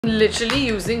Literally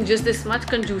using just this much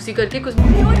conjuicy karke because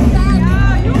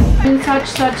in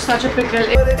such a pickle.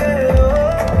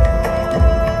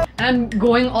 I'm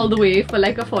going all the way for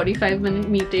like a 45-minute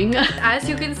meeting. As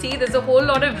you can see, there's a whole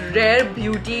lot of rare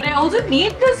beauty. I also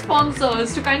need the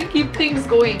sponsors to kind of keep things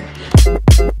going.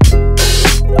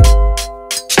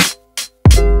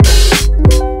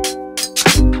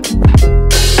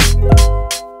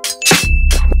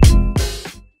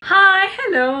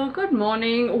 Hello, good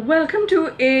morning. Welcome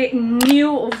to a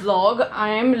new vlog. I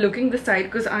am looking this side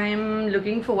because I am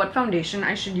looking for what foundation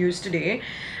I should use today.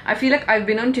 I feel like I've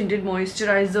been on tinted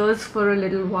moisturizers for a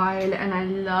little while and I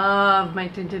love my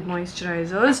tinted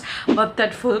moisturizers, but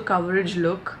that full coverage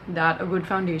look that a good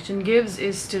foundation gives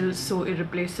is still so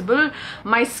irreplaceable.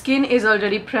 My skin is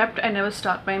already prepped. I never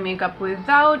start my makeup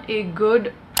without a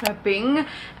good prepping,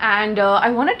 and I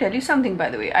want to tell you something,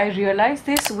 by the way. I realized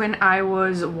this when I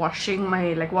was washing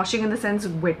my, washing in the sense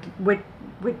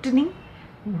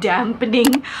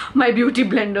dampening my beauty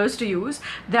blenders to use,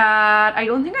 that I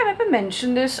don't think I've ever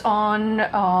mentioned this on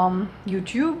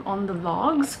YouTube, on the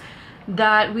vlogs,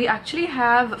 that we actually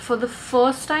have, for the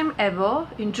first time ever,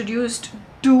 introduced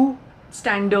 2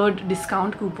 standard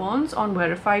discount coupons on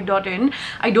verified.in.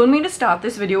 I don't mean to start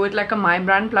this video with like a my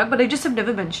brand plug, but I just have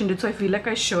never mentioned it, so I feel like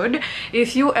I should.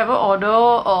 If you ever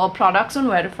order products on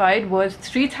verified worth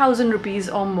 3,000 rupees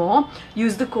or more,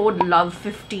 use the code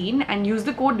LOVE15 and use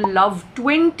the code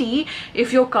LOVE20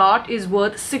 if your cart is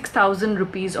worth 6,000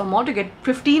 rupees or more to get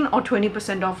 15 or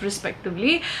 20% off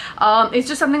respectively. It's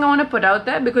just something I want to put out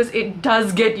there because it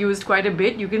does get used quite a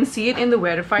bit. You can see it in the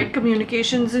verified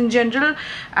communications in general,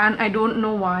 and I don't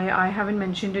know why I haven't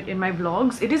mentioned it in my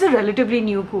vlogs. It is a relatively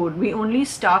new code. We only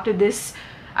started this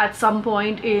at some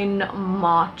point in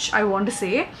March, I want to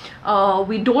say.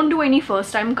 We don't do any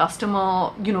first time customer,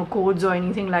 codes or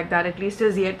anything like that, at least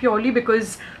as yet, purely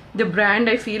because the brand,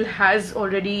 I feel, has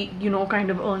already, kind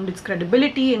of earned its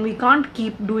credibility and we can't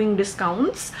keep doing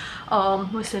discounts.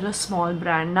 We're still a small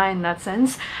brand now in that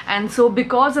sense, and so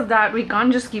because of that we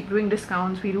can't just keep doing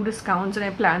discounts. We do discounts and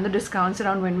I plan the discounts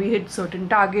around when we hit certain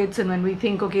targets and when we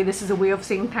think, okay, this is a way of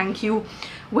saying thank you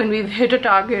when we've hit a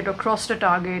target or crossed a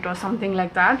target or something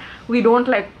like that. We don't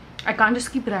I can't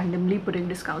just keep randomly putting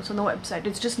discounts on the website.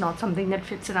 It's just not something that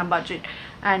fits in our budget,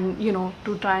 and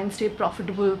to try and stay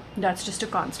profitable, that's just a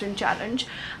constant challenge.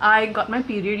 I got my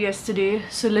period yesterday,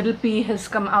 so little P has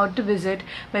come out to visit.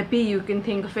 By P, you can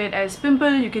think of it as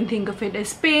pimple, you can think of it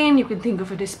as pain, you can think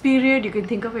of it as period, you can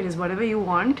think of it as whatever you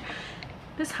want.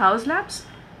 This House Labs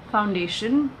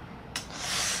foundation,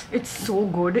 it's so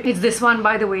good. It's this one,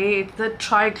 by the way. It's the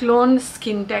Triclone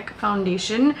Skin Tech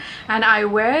foundation, and I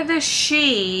wear the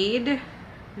shade,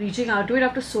 reaching out to it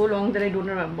after so long that I don't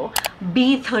remember,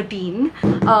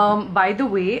 B13. By the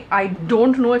way, I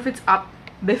don't know if it's up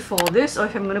before this or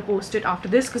if I'm gonna post it after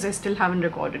this because I still haven't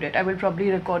recorded it. I will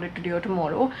probably record it today or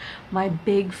tomorrow. My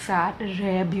big fat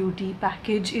rare beauty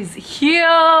package is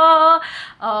here.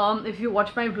 If you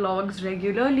watch my vlogs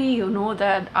regularly, you know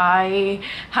that I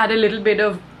had a little bit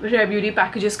of rare beauty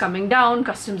packages coming down,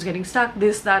 customs getting stuck,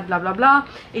 this, that, blah blah blah.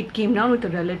 It came down with a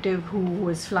relative who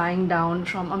was flying down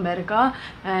from America,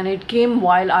 and it came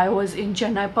while I was in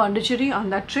Chennai Pondicherry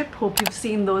on that trip. Hope you've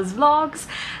seen those vlogs,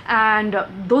 and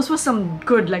those were some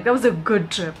good, that was a good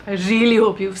trip. I really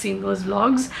hope you've seen those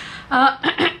vlogs.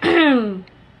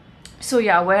 So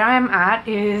yeah, where I am at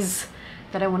is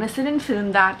that I want to sit and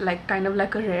film that, kind of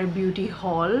like a rare beauty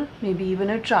haul, maybe even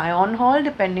a try-on haul,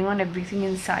 depending on everything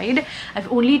inside. I've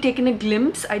only taken a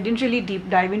glimpse. I didn't really deep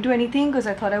dive into anything because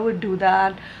I thought I would do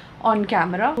that on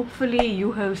camera. Hopefully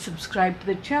you have subscribed to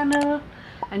the channel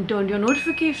and turned your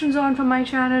notifications on for my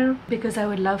channel, because I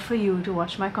would love for you to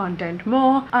watch my content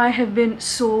more. I have been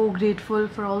so grateful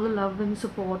for all the love and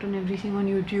support and everything on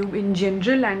YouTube in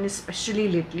general, and especially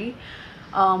lately.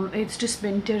 It's just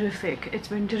been terrific. It's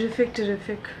been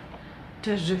terrific,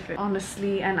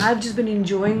 honestly, and I've just been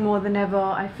enjoying more than ever.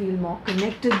 I feel more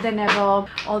connected than ever.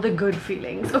 All the good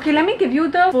feelings. Okay, let me give you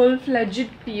the full-fledged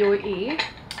POA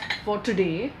for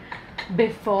today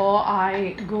before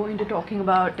I go into talking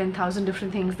about 10,000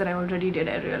 different things that I already did,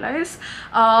 I realize.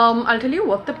 I'll tell you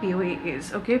what the POA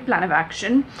is, okay? Plan of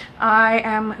action. I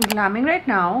am glamming right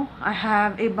now. I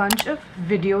have a bunch of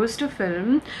videos to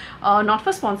film, not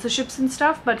for sponsorships and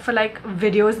stuff, but for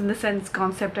videos in the sense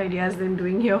concept ideas that I'm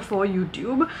doing here for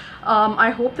YouTube.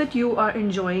 I hope that you are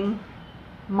enjoying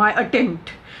my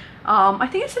attempt I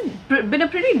think it's been a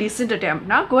pretty decent attempt.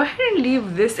 Now go ahead and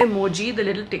leave this emoji, the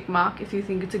little tick mark, if you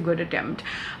think it's a good attempt,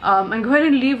 and go ahead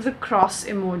and leave the cross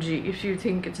emoji if you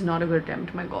think it's not a good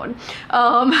attempt. My god,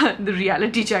 the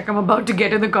reality check I'm about to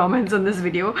get in the comments on this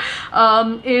video.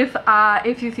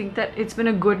 If you think that it's been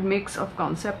a good mix of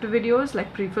concept videos,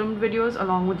 like pre-filmed videos,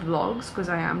 along with vlogs, because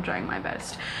I am trying my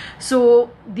best. So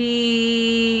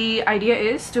the idea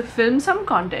is to film some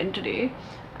content today,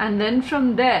 and then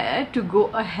from there to go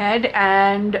ahead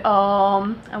and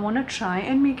I want to try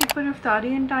and make it for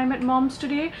Iftari in time at mom's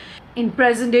today. In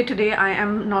present day today, I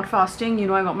am not fasting. You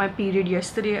know, I got my period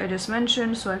yesterday, I just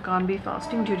mentioned, so I can't be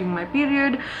fasting during my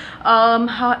period.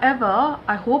 However,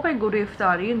 I hope I go to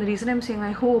Iftari, and the reason I'm saying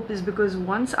I hope is because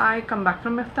once I come back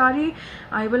from Iftari,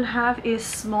 I will have a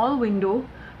small window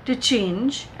to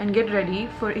change and get ready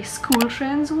for a school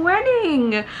friend's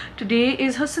wedding. Today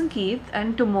is her Sangeet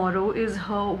and tomorrow is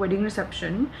her wedding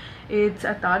reception. It's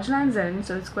at Taj Lands End,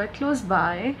 so it's quite close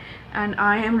by, and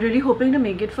I am really hoping to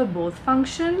make it for both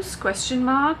functions, question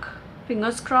mark,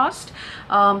 fingers crossed,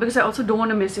 because I also don't want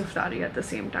to miss Iftari at the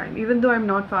same time. Even though I'm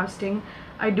not fasting,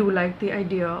 I do like the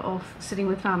idea of sitting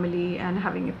with family and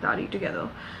having Iftari together.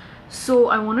 So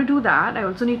I want to do that. I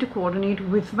also need to coordinate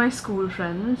with my school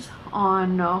friends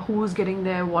on who's getting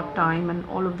there, what time, and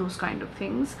all of those kind of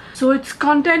things. So it's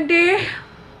content day,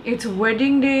 it's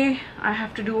wedding day, I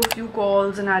have to do a few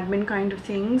calls and admin kind of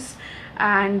things.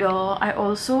 And I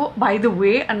also, by the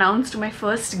way, announced my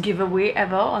first giveaway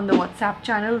ever on the WhatsApp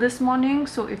channel this morning.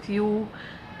 So if you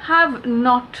have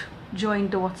not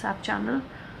joined the WhatsApp channel,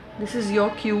 this is your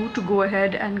cue to go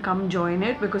ahead and come join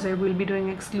it, because I will be doing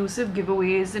exclusive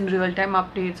giveaways and real-time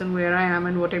updates on where I am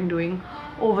and what I'm doing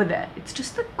over there. It's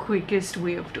just the quickest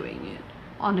way of doing it,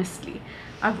 honestly.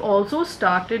 I've also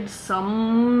started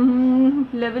some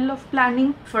level of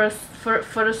planning for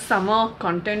a summer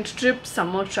content trip,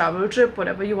 summer travel trip,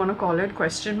 whatever you want to call it,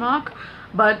 question mark.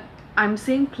 But I'm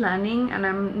saying planning and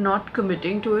I'm not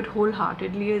committing to it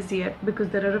wholeheartedly as yet, because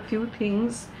there are a few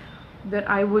things that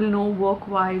I will know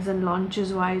work-wise and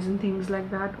launches-wise and things like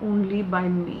that only by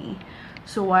me.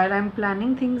 So while I'm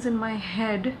planning things in my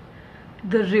head,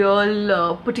 the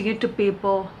real putting it to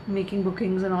paper, making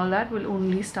bookings and all that will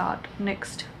only start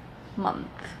next month.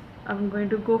 I'm going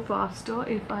to go faster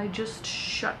if I just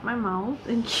shut my mouth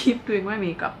and keep doing my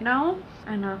makeup now,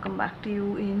 and I'll come back to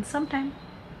you in some time.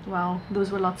 Wow, those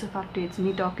were lots of updates,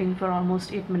 me talking for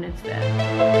almost 8 minutes there.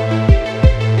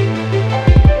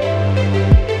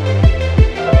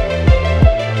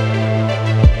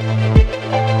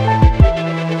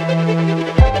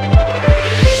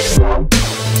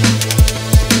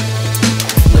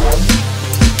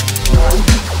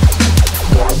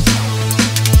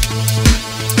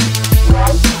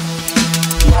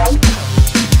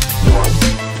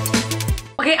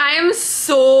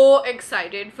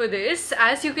 Excited for this.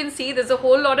 As you can see, there's a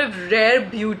whole lot of rare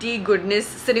beauty goodness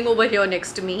sitting over here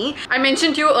next to me. I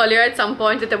mentioned to you earlier at some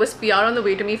point that there was PR on the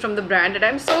way to me from the brand, and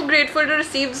I'm so grateful to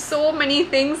receive so many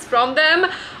things from them.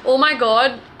 Oh my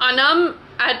god, Anam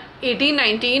at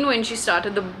 18-19 when she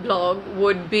started the blog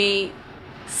would be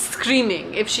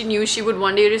screaming if she knew she would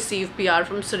one day receive PR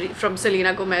from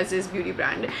Selena Gomez's beauty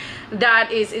brand.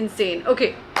 That is insane.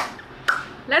 Okay,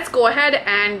 let's go ahead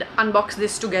and unbox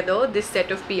this together, this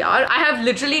set of PR. I have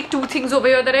literally 2 things over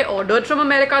here that I ordered from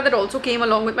America that also came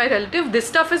along with my relative. This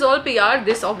stuff is all PR.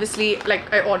 This obviously,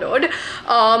 like, I ordered.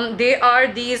 They are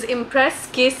these Impress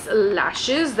Kiss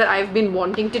lashes that I've been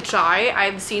wanting to try.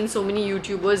 I've seen so many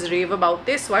YouTubers rave about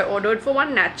this, so I ordered for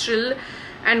one natural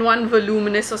and one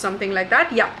voluminous or something like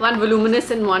that. Yeah, one voluminous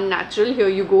and one natural. Here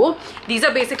you go. These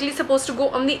are basically supposed to go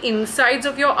on the insides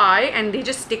of your eye, and they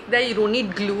just stick there. You don't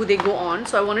need glue, they go on.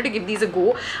 So I wanted to give these a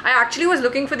go. I actually was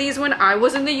looking for these when I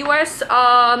was in the US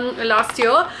last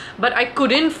year, but I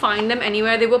couldn't find them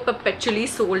anywhere. They were perpetually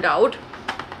sold out.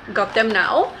 Got them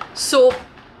now. So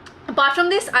apart from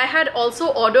this, I had also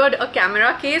ordered a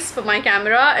camera case for my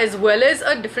camera, as well as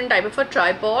a different type of a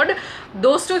tripod.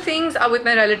 Those 2 things are with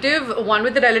my relative. One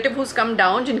with the relative who's come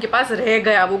down, जिनके पास रह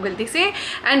गया वो गलती से,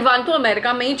 and one तो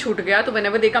America में ही छूट गया, तो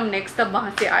whenever they come next तब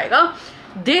वहाँ से आएगा.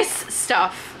 This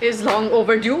stuff is long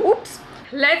overdue. Oops.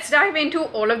 Let's dive into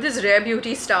all of this rare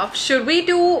beauty stuff. Should we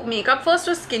do makeup first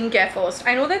or skincare first?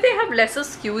 I know that they have lesser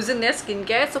SKUs in their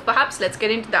skincare, so perhaps let's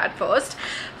get into that first.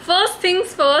 First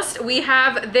things first, we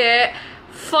have their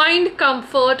Find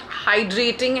Comfort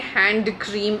Hydrating Hand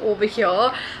Cream over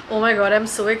here. Oh my god, I'm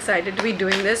so excited to be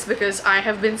doing this because I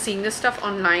have been seeing this stuff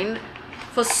online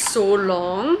for so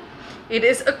long. It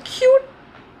is a cute...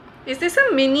 Is this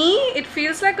a mini? It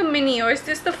feels like a mini, or is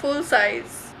this the full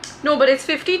size? No, but it's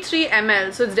 53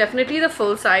 ml, so it's definitely the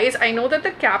full size. I know that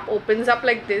the cap opens up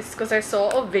like this because I saw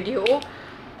a video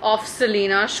of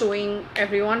Selena showing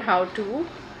everyone how to,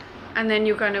 and then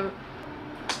you kind of,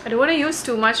 I don't want to use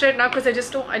too much right now because I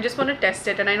just want to test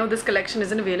it, and I know this collection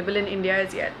isn't available in India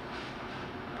as yet.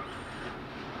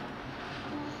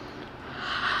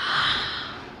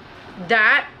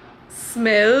 That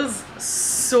smells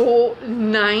so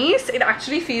nice. It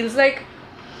actually feels like,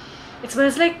 it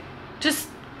smells like just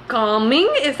calming,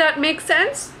 if that makes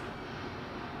sense.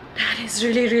 That is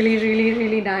really, really, really,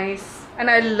 really nice. And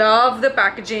I love the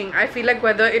packaging. I feel like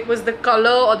whether it was the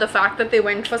color or the fact that they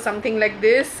went for something like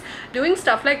this, doing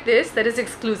stuff like this that is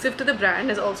exclusive to the brand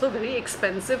is also very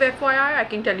expensive, FYI, I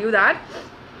can tell you that.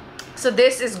 So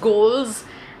this is goals,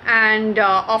 and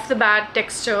off the bat,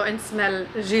 texture and smell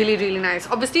really, really nice.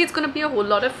 Obviously it's going to be a whole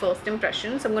lot of first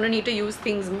impressions. I'm going to need to use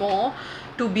things more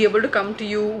to be able to come to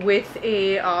you with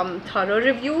a thorough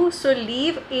review. So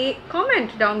leave a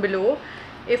comment down below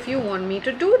if you want me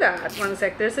to do that. One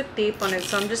sec, there's a tape on it,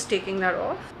 so I'm just taking that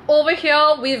off. Over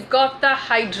here we've got the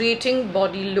hydrating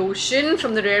body lotion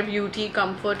from the Rare Beauty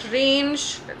Comfort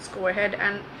range. Let's go ahead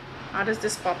and, how does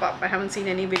this pop up? I haven't seen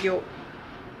any video.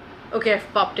 Okay,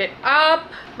 I've popped it up.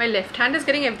 My left hand is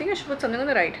getting everything. I should put something on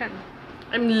the right hand.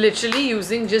 I'm literally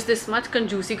using just this much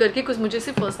कंजूसी करके, because मुझे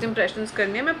सिर्फ first impressions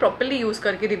करने हैं. मैं properly use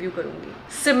करके review करूँगी.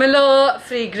 Similar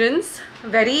fragrance,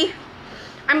 very.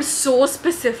 I'm so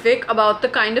specific about the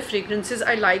kind of fragrances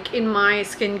I like in my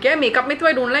skincare. Makeup में तो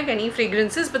I don't like any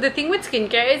fragrances, but the thing with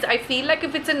skincare is I feel like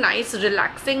if it's a nice,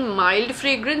 relaxing, mild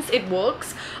fragrance, it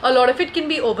works. A lot of it can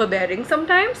be overbearing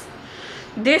sometimes.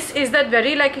 This is that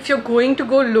very, like, if you're going to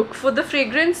go look for the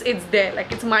fragrance, it's there.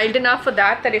 Like, it's mild enough for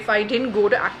that if I didn't go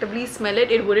to actively smell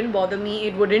it, it wouldn't bother me.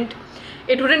 It wouldn't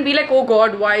be like, oh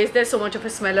god, why is there so much of a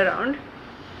smell around.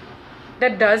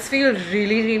 That does feel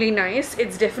really, really nice.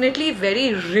 It's definitely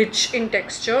very rich in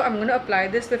texture. I'm gonna apply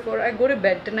this before I go to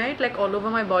bed tonight, like all over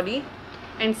my body,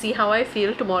 and see how I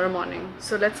feel tomorrow morning.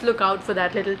 So let's look out for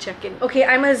that little check-in. Okay,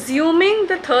 I'm assuming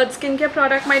the third skincare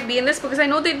product might be in this because I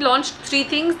know they launched 3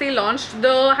 things. They launched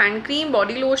the hand cream,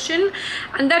 body lotion,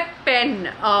 and that pen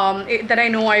that I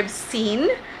know I've seen.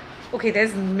 Okay,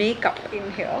 there's makeup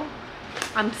in here.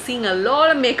 I'm seeing a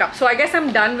lot of makeup. So I guess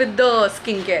I'm done with the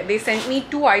skincare. They sent me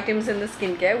 2 items in the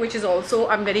skincare, which is also,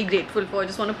 I'm very grateful for. I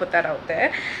just want to put that out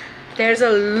there. There's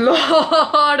a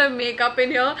lot of makeup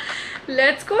in here.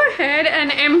 Let's go ahead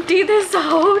and empty this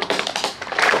out.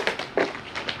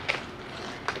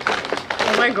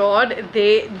 Oh my god,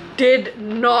 they did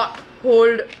not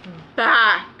hold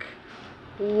back.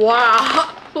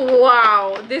 Wow,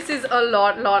 wow, this is a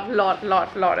lot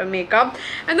of makeup,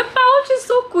 and the pouch is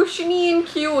so cushiony and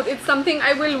cute. It's something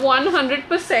I will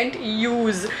 100%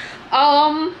 use.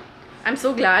 I'm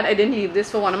so glad I didn't leave this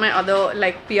for one of my other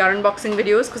like PR unboxing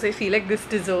videos, because I feel like this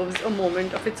deserves a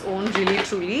moment of its own, really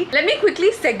truly. Let me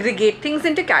quickly segregate things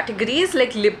into categories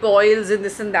like lip oils and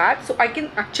this and that, so I can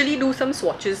actually do some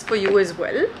swatches for you as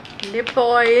well. Lip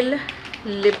oil,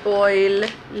 lip oil,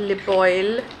 lip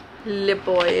oil, lip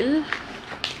oil,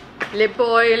 lip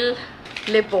oil,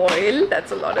 lip oil.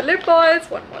 That's a lot of lip oils.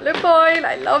 One more lip oil.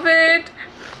 I love it.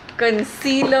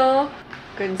 Concealer,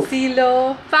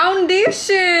 concealer,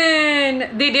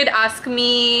 foundation. They did ask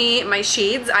me my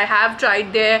shades. I have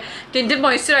tried their tinted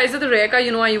moisturizer, the Rare,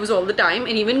 you know, I use all the time,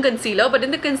 and even concealer. But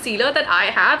in the concealer that I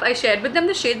have, I shared with them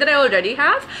the shade that I already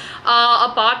have,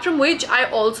 apart from which I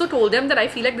also told them that I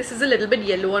feel like this is a little bit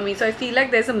yellow on me, so I feel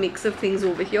like there's a mix of things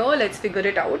over here. Let's figure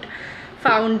it out.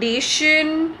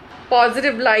 Foundation,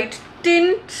 positive light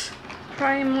tint,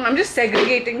 primer. I'm just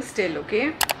segregating still.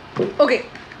 Okay,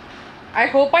 I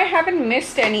hope I haven't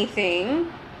missed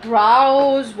anything.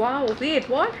 Brows. Wow, wait,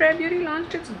 what? Rare Beauty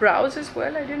launched its brows as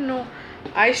well? I didn't know.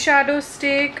 Eyeshadow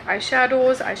stick,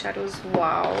 eyeshadows.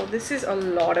 Wow, this is a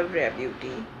lot of Rare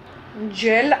Beauty.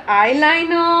 Gel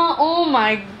eyeliner. Oh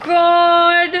my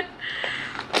god.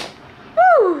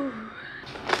 Woo.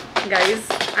 Guys,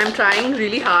 I'm trying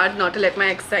really hard not to let my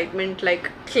excitement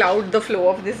like cloud the flow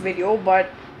of this video, but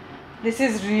this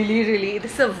is really,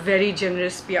 this is a very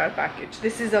generous PR package.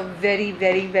 This is a very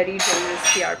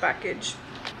generous PR package.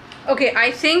 Okay,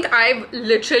 I think I've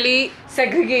literally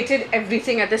segregated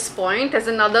everything at this point. There's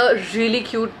another really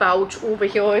cute pouch over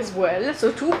here as well.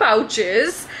 So 2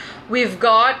 pouches. We've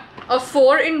got a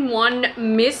 4-in-1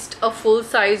 mist, a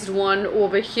full-sized one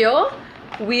over here.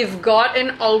 We've got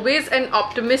an Always an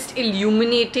Optimist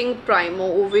illuminating primer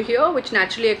over here, which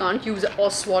naturally I can't use or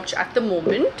swatch at the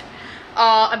moment.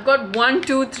 I've got 1,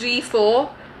 2, 3, 4,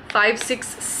 5, 6,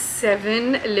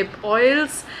 7 lip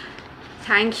oils.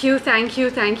 Thank you, thank you,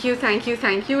 thank you, thank you,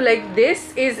 thank you. Like,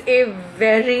 this is a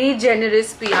very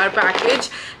generous PR package.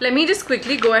 Let me just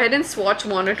quickly go ahead and swatch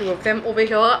one or two of them over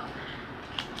here.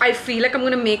 I feel like I'm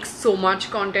gonna make so much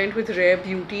content with Rare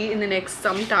Beauty in the next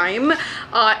some time.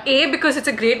 Because it's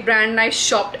a great brand and I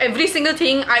shopped every single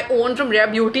thing I own from Rare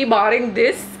Beauty barring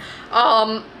this.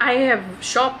 I have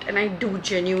shopped and I do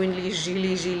genuinely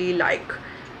really like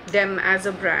them as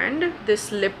a brand.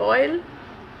 This lip oil,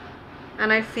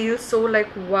 and I feel so like,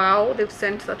 wow, they've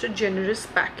sent such a generous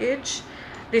package.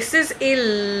 This is a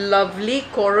lovely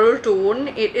coral tone.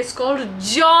 It is called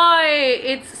Joy.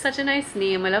 It's such a nice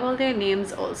name. I love all their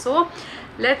names also.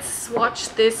 Let's swatch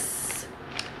this.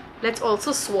 Let's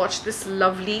also swatch this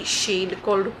lovely shade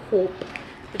called Hope,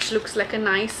 which looks like a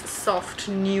nice soft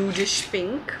nudish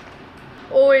pink.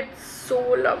 Oh, it's so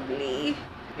lovely.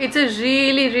 It's a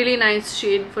really nice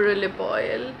shade for a lip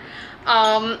oil.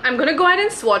 I'm gonna go ahead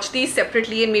and swatch these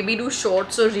separately and maybe do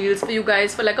shorts or reels for you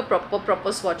guys for like a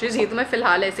proper swatches. ये तो मैं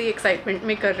फिलहाल ऐसे ही excitement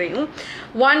में कर रही हूँ.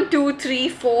 1 2 3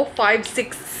 4 5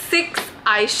 6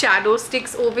 eyeshadow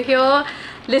sticks over here.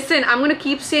 Listen, I'm gonna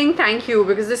keep saying thank you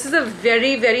because this is a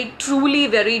very truly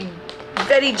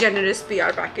very generous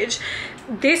PR package.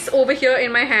 This over here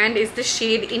in my hand is the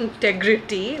shade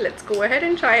Integrity. Let's go ahead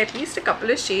and try at least a couple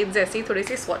of shades. ऐसे ही थोड़े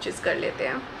से swatches कर लेते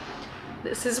हैं.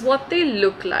 This is what they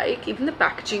look like. Even the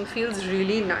packaging feels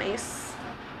really nice.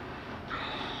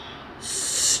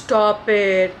 Stop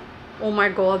it. Oh my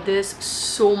god, there's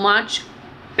so much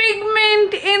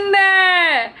pigment in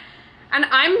there. And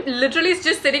I'm literally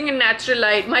just sitting in natural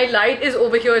light. My light is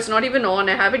over here. It's not even on.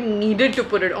 I haven't needed to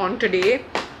put it on today.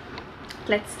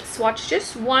 Let's swatch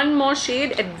just one more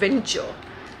shade. Adventure.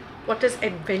 What does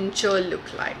Adventure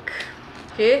look like?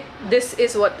 Okay, this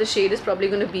is what the shade is probably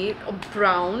going to be. A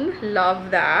brown.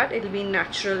 Love that. It'll be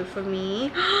natural for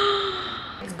me.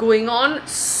 It's going on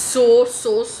so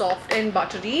soft and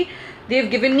buttery. They've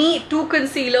given me two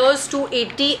concealers,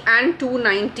 280 and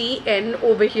 290N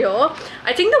over here.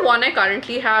 I think the one I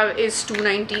currently have is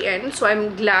 290N, so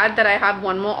I'm glad that I have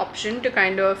one more option to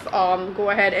kind of go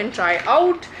ahead and try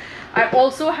out. I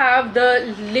also have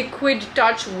the Liquid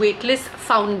Touch Weightless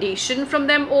Foundation from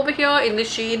them over here in the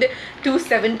shade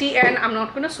 270N. I'm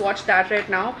not going to swatch that right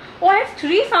now. Oh, I have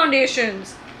 3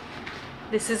 foundations.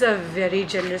 This is a very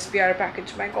generous PR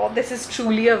package. My god, this is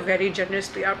truly a very generous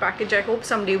PR package. I hope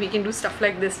someday we can do stuff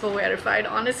like this for Verified,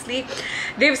 honestly.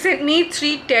 They've sent me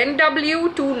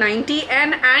 310W,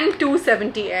 290N and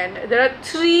 270N. There are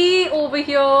 3 over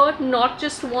here, not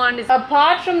just one.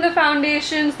 Apart from the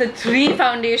foundations, the 3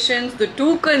 foundations, the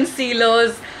 2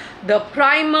 concealers, the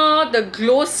primer, the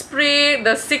glow spray,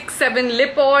 the 6-7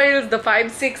 lip oils, the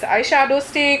 5-6 eyeshadow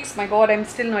sticks. My god, I'm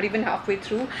still not even halfway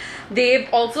through. They've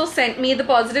also sent me the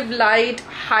Positive Light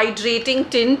Hydrating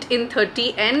Tint in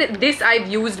 30N. This I've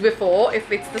used before,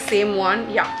 if it's the same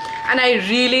one. Yeah, and I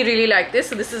really like this.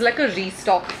 So this is like a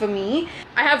restock for me.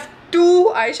 I have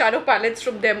 2 eyeshadow palettes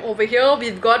from them over here.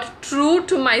 We've got True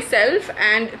to Myself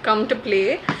and Come to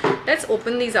Play. Let's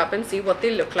open these up and see what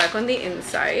they look like on the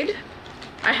inside.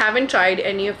 I haven't tried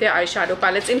any of their eyeshadow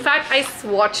palettes. In fact, I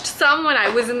swatched some when I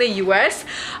was in the US,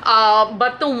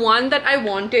 but the one that I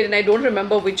wanted, and I don't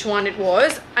remember which one it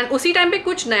was, and usi time pe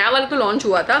kuch naya wala to launch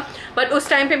hua tha, but us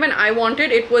time pe when I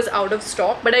wanted, it was out of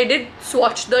stock. But I did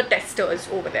swatch the testers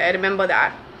over there. I remember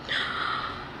that.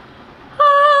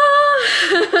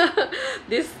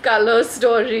 This color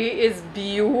story is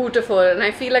beautiful, and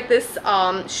I feel like this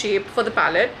shape for the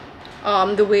palette,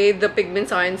 the way the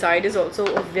pigments are inside, is also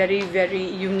very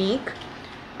unique.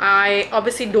 I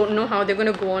obviously don't know how they're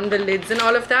going to go on the lids and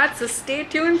all of that, so stay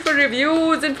tuned for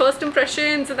reviews and first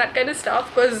impressions and that kind of stuff,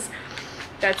 because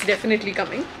that's definitely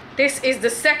coming. This is the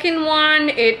second one.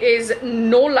 It is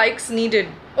No Likes Needed.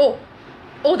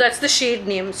 Oh, that's the shade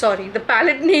name, sorry. The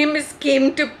palette name is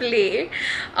Came to Play.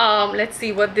 Let's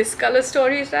see what this color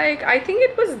story is like. I think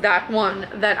it was that one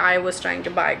that I was trying to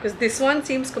buy, because this one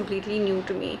seems completely new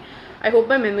to me. I hope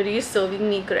my memory is serving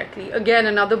me correctly. Again,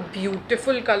 another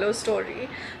beautiful color story.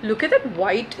 Look at that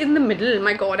white in the middle.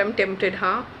 My god, I'm tempted,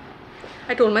 huh?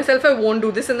 I told myself I won't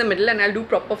do this in the middle and I'll do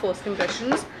proper first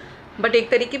impressions. But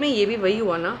ek tarike mein ye bhi wahi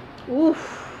hua na.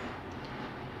 Oof.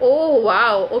 Oh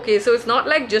wow, okay, so it's not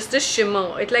like just a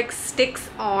shimmer, it like sticks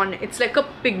on. It's like a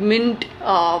pigment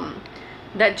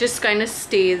that just kind of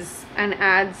stays and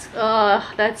adds.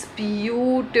 That's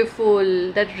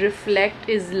beautiful. That reflect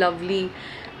is lovely,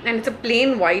 and it's a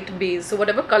plain white base, so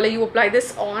whatever color you apply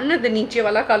this on, the niche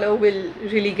wala color will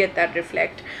really get that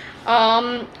reflect.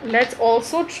 Let's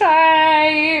also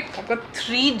try. I've got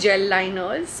 3 gel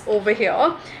liners over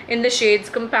here in the shades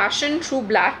Compassion, True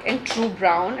Black and True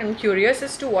Brown. I'm curious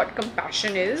as to what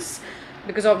Compassion is.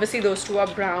 because obviously those two are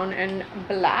brown and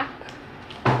black.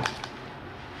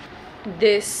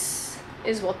 This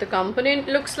is what the component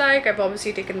looks like. I've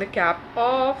obviously taken the cap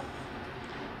off.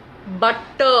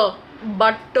 Butter,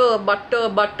 butter, butter,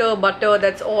 butter, butter.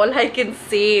 That's all I can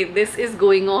say. This is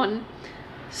going on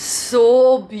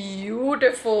so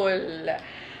beautiful. Then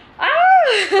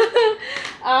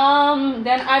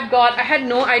I had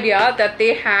no idea that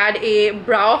they had a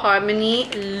brow harmony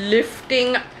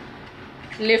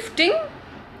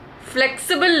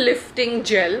flexible lifting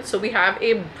gel. So we have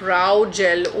a brow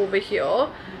gel over here.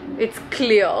 It's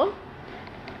clear.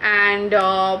 And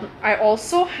I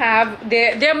also have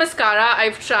their mascara.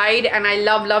 I've tried and I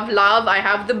love. I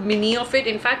have the mini of it.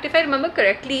 In fact, if I remember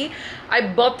correctly, I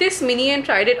bought this mini and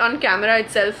tried it on camera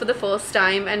itself for the first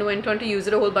time and went on to use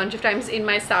it a whole bunch of times in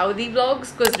my Saudi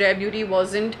vlogs, because Rare Beauty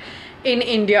wasn't in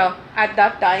India at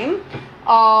that time.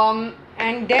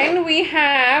 And then we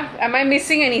have, am I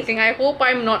missing anything? I hope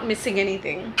I'm not missing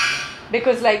anything,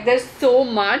 because like there's so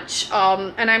much,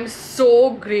 and I'm so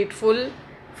grateful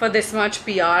for this much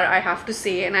PR, I have to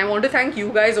say. And I want to thank you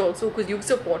guys also, because you've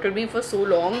supported me for so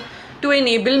long to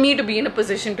enable me to be in a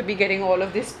position to be getting all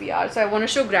of this PR. So I want to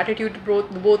show gratitude to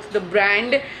both the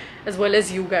brand as well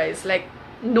as you guys. Like,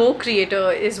 no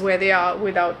creator is where they are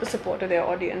without the support of their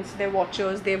audience, their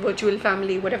watchers, their virtual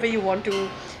family, whatever you want to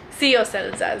see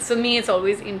yourselves as. For me, it's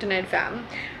always internet fam.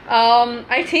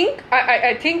 I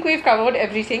think we've covered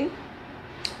everything.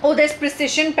 Oh, there's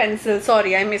precision pencils.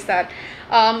 Sorry, I missed that.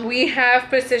 We have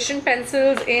precision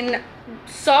pencils in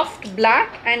soft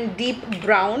black and deep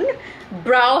brown.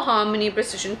 Brow harmony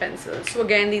precision pencils. So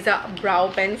again, these are brow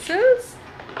pencils.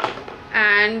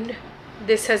 And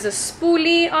this has a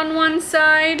spoolie on one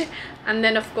side. And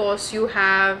then of course you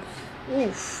have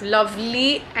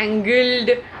lovely angled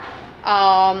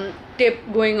tip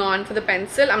going on for the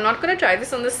pencil. I'm not going to try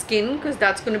this on the skin because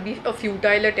that's going to be a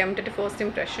futile attempt at first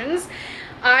impressions.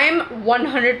 I'm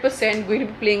 100% going to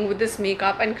be playing with this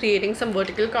makeup and creating some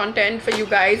vertical content for you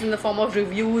guys in the form of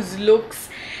reviews, looks,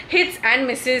 hits and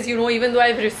misses. You know, even though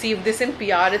I've received this in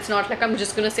PR, it's not like I'm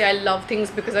just gonna say I love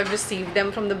things because I've received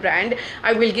them from the brand.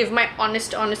 I will give my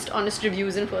honest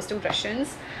reviews and first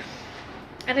impressions.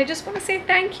 And I just want to say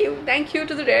thank you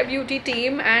to the Rare Beauty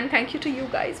team, and thank you to you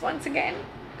guys once again.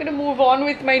 I'm gonna move on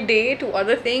with my day to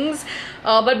other things,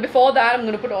 but before that I'm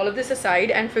gonna put all of this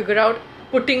aside and figure out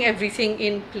putting everything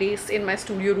in place in my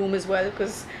studio room as well,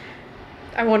 because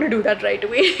I want to do that right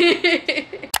away.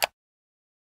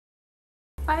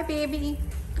 Bye baby,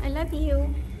 I love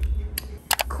you.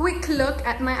 Quick look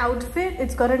at my outfit.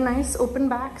 It's got a nice open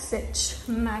back stitch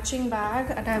matching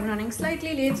bag, and I'm running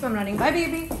slightly late, so I'm running. Bye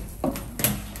baby.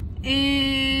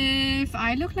 If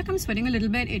I look like I'm sweating a little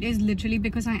bit, it is literally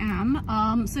because I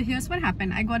am. So here's what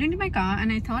happened. I got into my car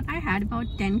and I thought I had about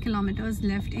 10 kilometers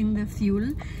left in the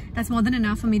fuel. That's more than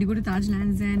enough for me to go to Taj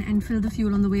Lands End and fill the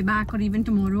fuel on the way back, or even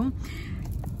tomorrow.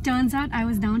 Turns out I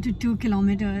was down to 2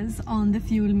 kilometers on the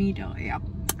fuel meter. Yep.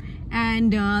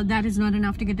 And that is not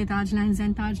enough to get to Taj Lands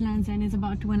End. Taj Lands End is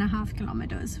about 2.5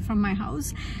 kilometers from my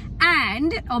house,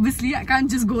 and obviously I can't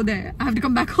just go there. I have to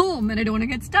come back home, and I don't want to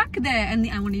get stuck there, and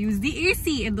I want to use the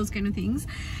AC and those kind of things.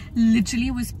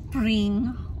 Literally was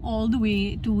praying all the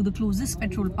way to the closest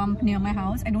petrol pump near my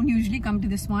house. I don't usually come to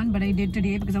this one, but I did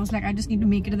today because I was like, I just need to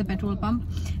make it to the petrol pump.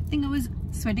 I think I was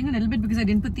sweating a little bit because I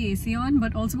didn't put the AC on,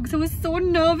 but also because I was so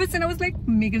nervous, and I was like,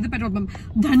 make it to the petrol pump.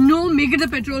 Dhanno, make it to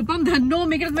the petrol pump. Dhanno,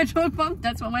 make it to the petrol pump.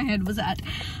 That's where my head was at.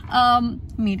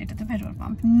 Made it to the petrol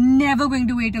pump. Never going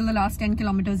to wait till the last 10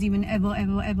 kilometers even, ever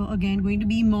again. Going to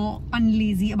be more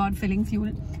unlazy about filling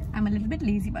fuel. I'm a little bit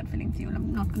lazy about filling fuel,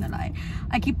 I'm not gonna lie.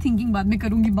 I keep thinking baad mein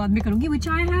karungi, which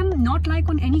I am not like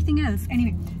on anything else.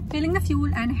 Anyway, filling the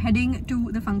fuel and heading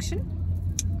to the function.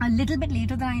 A little bit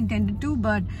later than I intended to,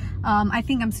 but I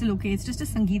think I'm still okay. It's just a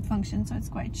Sangeet function, so it's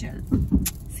quite chill.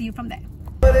 See you from there.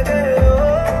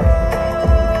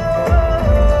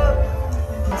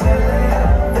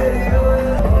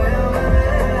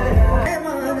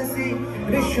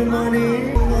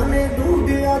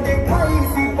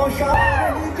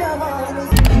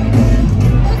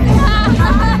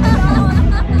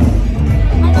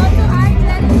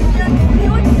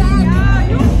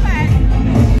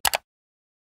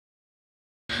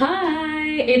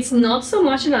 Hi, it's not so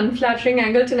much an unflattering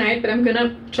angle tonight, but I'm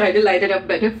gonna try to light it up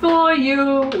better for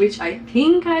you, which I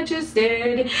think I just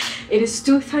did. It is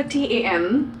 2:30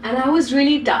 AM and I was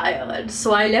really tired,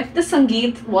 so I left the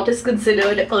Sangeet, what is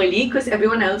considered early, because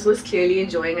everyone else was clearly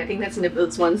enjoying. I think that's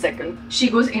Nibbles. 1 second. She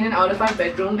goes in and out of our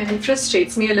bedroom, and it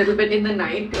frustrates me a little bit in the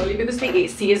night, purely because the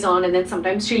AC is on, and then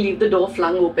sometimes she'll leave the door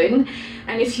flung open.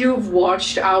 And if you've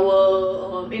watched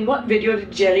our in what video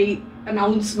did Jerry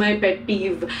announce my pet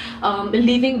peeve.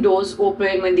 Leaving doors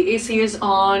open when the AC is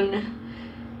on,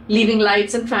 leaving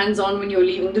lights and fans on when you're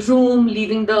leaving the room,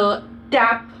 leaving the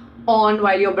tap on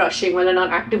while you're brushing, while you're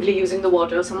not actively using the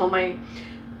water. Some of my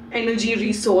energy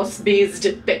resource based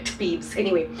pet peeves.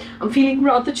 Anyway, I'm feeling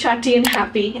rather chatty and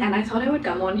happy, and I thought I would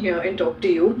come on here and talk to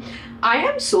you. I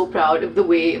am so proud of the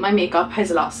way my makeup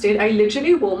has lasted. I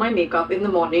literally wore my makeup in the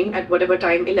morning at whatever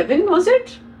time, 11 was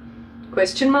it?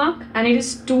 Question mark. And it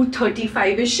is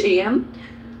 2:35ish a.m.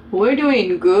 We're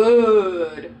doing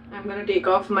good. I'm gonna take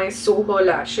off my Soho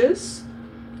lashes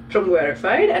from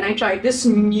Verified, and I tried this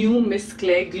new Miss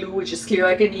Claire glue, which is clear.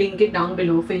 I can link it down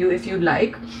below for you if you'd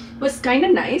like. It was kind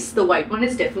of nice. The white one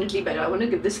is definitely better. I want to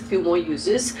give this a few more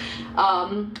uses.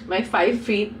 My 5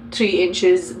 feet 3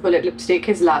 inches bullet lipstick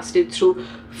has lasted through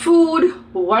food,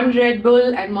 1 Red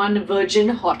Bull and 1 virgin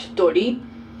hot toddy.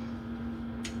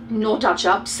 No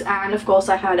touch-ups. And of course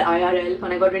I had IRL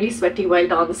when I got really sweaty while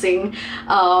dancing.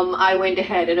 I went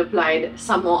ahead and applied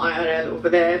some more IRL over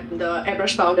there. The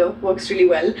airbrush powder works really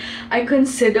well. I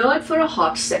considered for a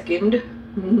hot second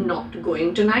not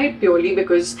going tonight, purely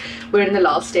because we're in the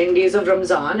last 10 days of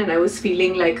Ramzan, and I was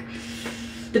feeling like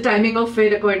the timing of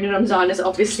it according to Ramzan is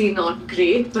obviously not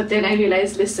great. But then I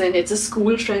realized, listen, it's a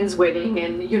school friend's wedding,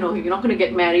 and you know, you're not going to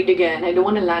get married again. I don't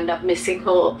want to land up missing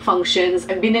her functions.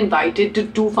 I've been invited to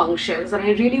 2 functions, and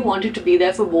I really wanted to be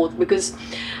there for both, because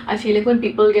I feel like when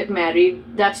people get married,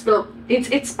 that's the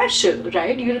it's special,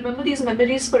 right? You remember these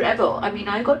memories forever. I mean,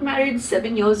 I got married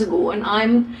 7 years ago, and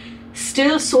I'm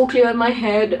still so clear in my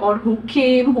head on who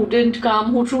came, who didn't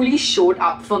come, who truly showed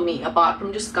up for me, apart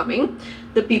from just coming.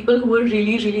 The people who were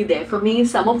really there for me,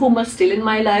 some of whom are still in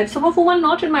my life, some of whom are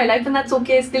not in my life, and that's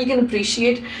okay. I still can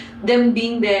appreciate them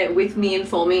being there with me and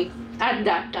for me at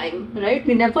that time, right?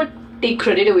 We never take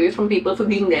credit away from people for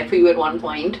being there for you at one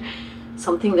point.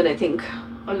 Something that I think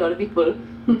a lot of people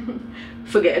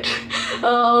forget.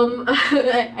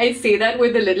 I say that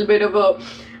with a little bit of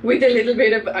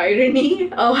irony,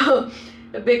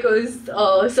 because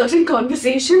certain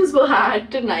conversations were had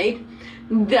tonight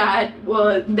that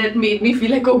made me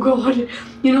feel like, oh god,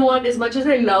 you know what, as much as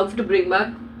I love to bring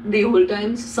back the old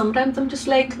times, sometimes I'm just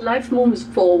like, life moves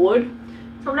forward.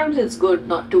 Sometimes it's good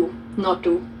not to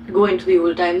go into the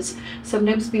old times.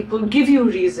 Sometimes people give you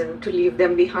reason to leave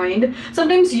them behind.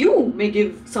 Sometimes you may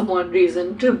give someone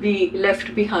reason to be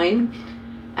left behind.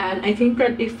 And I think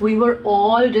that if we were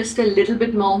all just a little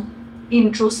bit more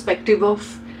introspective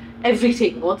of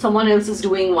everything, what someone else is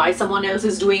doing, why someone else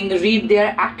is doing, read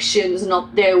their actions,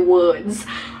 not their words,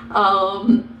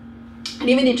 and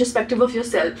even introspective of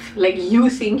yourself, like you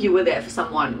think you were there for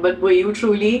someone, but were you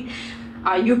truly?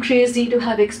 Are you crazy to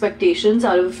have expectations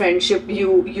out of a friendship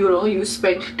you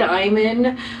spent time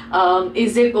in?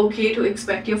 Is it okay to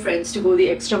expect your friends to go the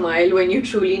extra mile when you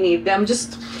truly need them?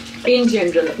 Just in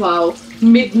general. Wow,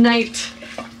 midnight,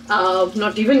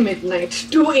 not even midnight,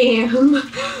 2 a.m.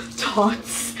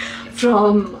 thoughts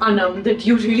from Anam that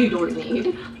you really don't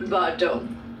need, but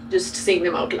just saying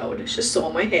them out loud. I just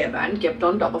saw my hairband kept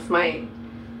on top of my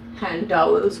hand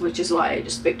towels, which is why I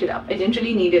just picked it up. I didn't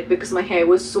really need it because my hair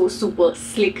was so super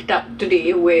slicked up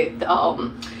today with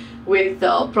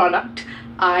product.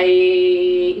 I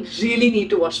really need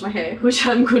to wash my hair, which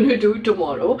I'm gonna do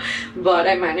tomorrow, but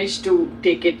I managed to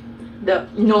take it the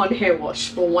non-hair wash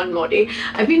for 1 more day.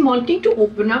 I've been wanting to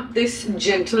open up this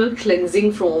gentle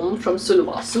cleansing foam from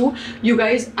Sulwasu. You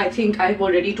guys, I think I've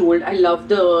already told, I love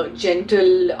the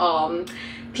gentle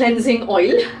cleansing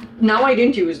oil. Now I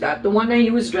didn't use that. The one I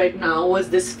used right now was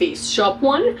this Face Shop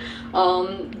one.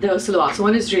 The Sulwasu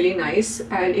one is really nice,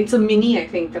 and it's a mini, I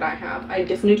think, that I have. I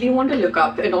definitely want to look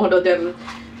up and order them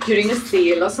during a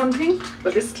sale or something.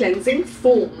 But this cleansing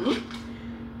foam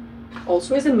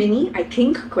also is a mini, I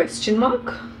think, question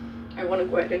mark. I want to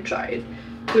go ahead and try it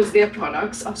because their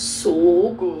products are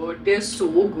so good. They're so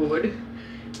good,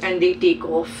 and they take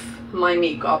off my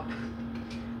makeup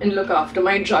and look after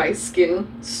my dry skin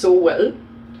so well.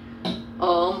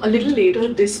 A little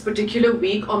later this particular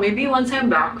week, or maybe once I'm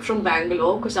back from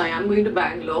Bangalore, because I am going to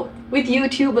Bangalore with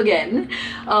YouTube again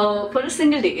for a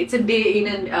single day. It's a day in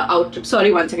and out trip.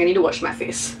 Sorry, one second, I need to wash my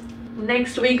face.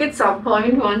 Next week at some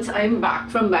point, once I'm back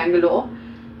from Bangalore,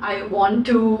 I want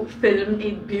to film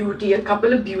a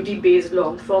couple of beauty based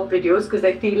long form videos, because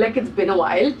I feel like it's been a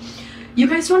while. You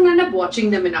guys don't end up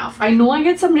watching them enough. I know I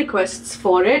get some requests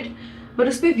for it, but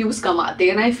उसपे views कम आते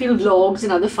हैं, and I feel vlogs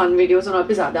and other fun videos on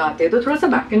पे ज़्यादा आते हैं, तो थोड़ा सा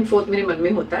back and forth मेरे मन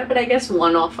में होता है. But I guess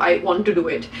one off, I want to do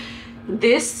it.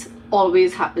 This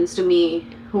always happens to me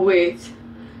with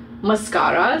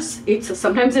mascaras. It's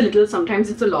sometimes a little, sometimes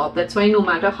it's a lot. That's why no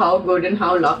matter how good and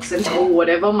how luxe and how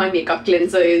whatever my makeup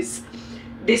cleanser is,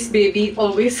 this baby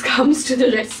always comes to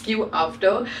the rescue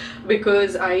after,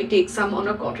 because I take some on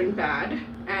a cotton pad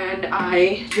and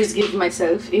I just give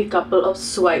myself a couple of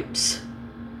swipes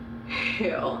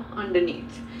here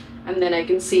underneath, and then I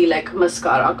can see like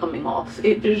mascara coming off.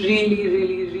 It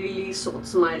really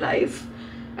sorts my life,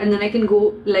 and then I can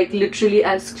go like literally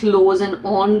as close and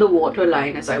on the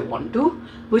waterline as I want to,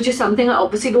 which is something I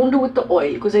obviously don't do with the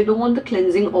oil, because I don't want the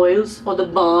cleansing oils or the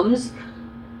balms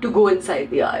to go inside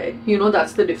the eye. You know,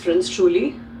 that's the difference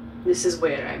truly. This is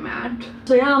where I'm at.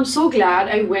 So yeah, I'm so glad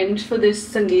I went for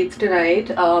this Sangeet tonight,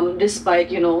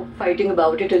 despite, you know, fighting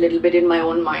about it a little bit in my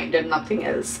own mind and nothing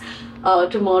else.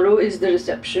 Tomorrow is the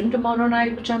reception tomorrow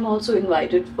night, which I'm also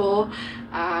invited for,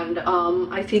 and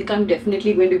I think I'm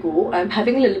definitely going to go. I'm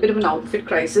having a little bit of an outfit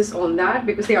crisis on that,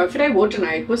 because the outfit I wore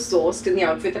tonight was sourced, and the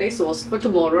outfit that I sourced for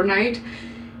tomorrow night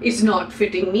is not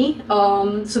fitting me.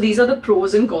 So these are the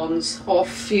pros and cons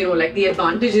of, you know, like the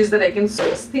advantages that I can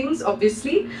source things,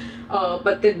 obviously,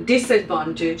 but the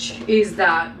disadvantage is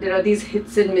that there are these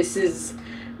hits and misses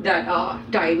that are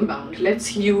time bound.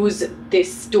 Let's use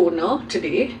this toner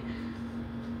today.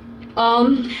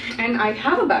 And I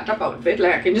have a backup outfit,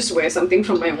 like I can just wear something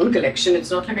from my own collection. It's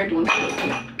not like I don't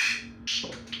have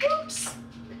clothes. Oops.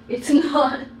 It's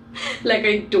not like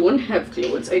I don't have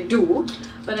clothes. I do,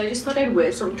 but I just thought I'd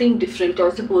wear something different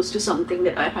as opposed to something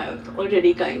that I have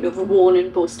already kind of worn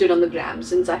and posted on the gram,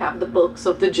 since I have the perks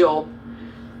of the job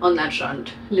on that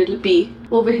front. Little P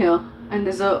over here, and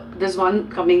there's one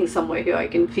coming somewhere here. I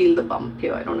can feel the bump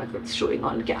here. I don't know if it's showing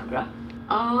on camera.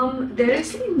 There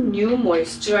is a new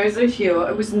moisturizer here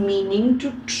I was meaning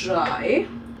to try,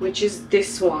 which is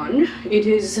this one. It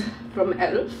is from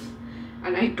Elf,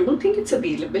 and I don't think it's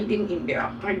available in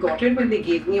India. I got it when they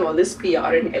gave me all this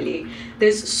PR in LA.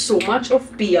 There's so much of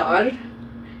PR,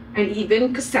 and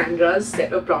even Cassandra's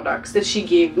set of products that she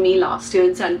gave me last year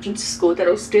in San Francisco that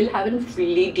I still haven't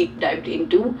fully deep dived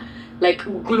into, like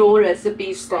Glow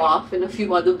recipe stuff and a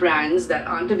few other brands that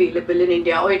aren't available in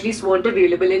India, or at least weren't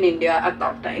available in India at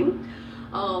that time.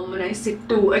 When I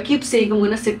keep saying I'm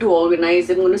gonna sit to organize,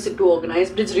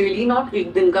 but it's really not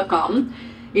ek din ka kaam.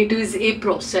 It is a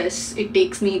process. It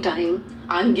takes me time.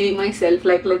 I'm giving myself,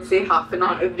 like, let's say half an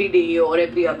hour every day or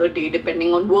every other day,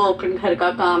 depending on work and ghar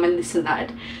ka kaam and this and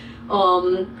that.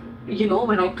 You know,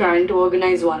 when I'm trying to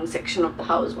organize one section of the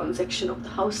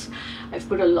house, I've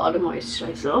put a lot of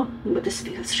moisturizer, but this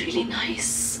feels really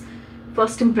nice.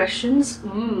 First impressions,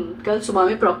 kal subah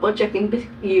mein proper check-in pe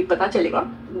ye pata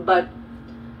chalega, but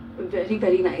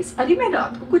very nice. Arey main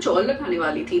raat ko kuch aur lakhane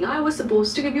wali thi na. I was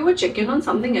supposed to give you a check-in on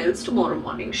something else tomorrow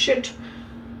morning. Shit,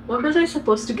 what was I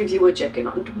supposed to give you a check-in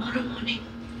on tomorrow morning?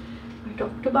 I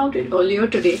talked about it earlier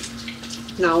today.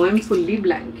 Now I'm fully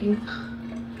blanking.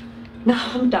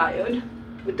 Now I'm tired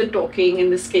with the talking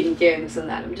and the skincare and this and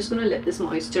that. I'm just going to let this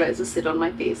moisturizer sit on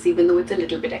my face, even though it's a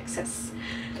little bit excess.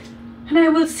 And I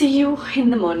will see you in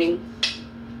the morning.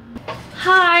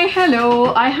 Hi,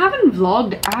 hello. I haven't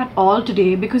vlogged at all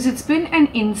today because it's been an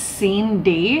insane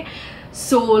day.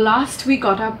 So last we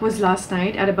got up was last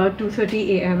night at about 2:30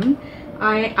 AM.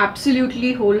 I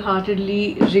absolutely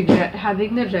wholeheartedly regret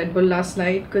having the Red Bull last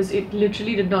night, because it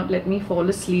literally did not let me fall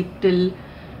asleep till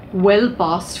well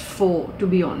past 4, to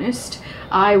be honest.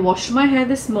 I washed my hair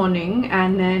this morning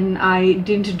and then I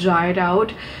didn't dry it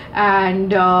out, and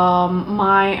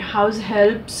my house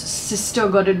help's sister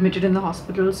got admitted in the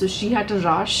hospital, so she had to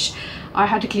rush. I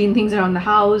had to clean things around the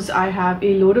house. I have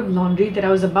a load of laundry that I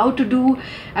was about to do,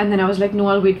 and then I was like, no,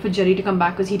 I'll wait for Jerry to come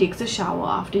back because he takes a shower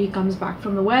after he comes back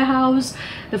from the warehouse.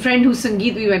 The friend who's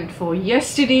Sangeet we went for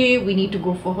yesterday, we need to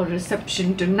go for her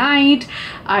reception tonight.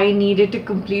 I needed to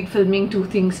complete filming 2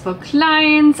 things for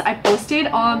clients. I posted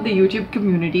on the YouTube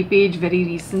community page very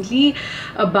recently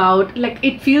about, like,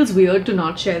 it feels weird to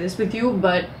not share this with you,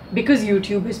 but because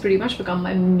YouTube has pretty much become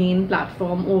my main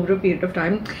platform over a period of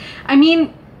time. I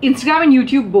mean, Instagram and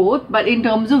YouTube both, but in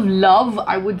terms of love,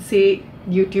 I would say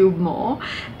YouTube more.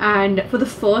 And for the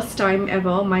first time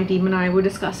ever, my team and I were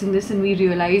discussing this, and we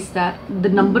realized that the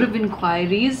number of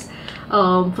inquiries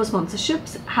for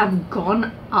sponsorships have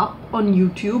gone up on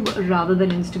YouTube rather than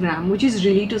Instagram, which is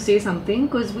really to say something,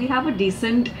 because we have a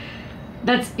decent...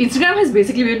 Instagram has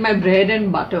basically been my bread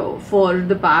and butter for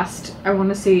the past, I want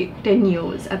to say, 10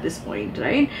 years at this point,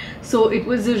 right? So it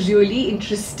was a really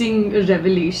interesting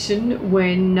revelation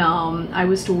when I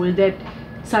was told that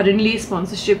suddenly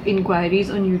sponsorship inquiries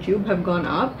on YouTube have gone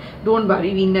up. Don't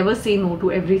worry, we never say no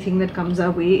to everything that comes our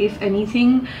way. If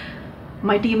anything,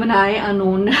 my team and I are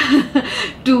known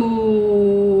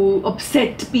to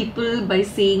upset people by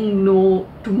saying no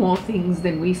to more things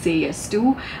than we say yes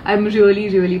to. I'm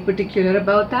really particular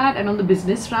about that, and on the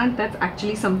business front, that's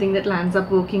actually something that lands up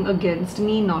working against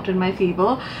me, not in my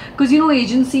favor. Because, you know,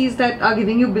 agencies that are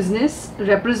giving you business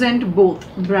represent both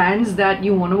brands that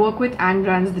you want to work with and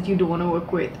brands that you don't want to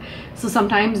work with. So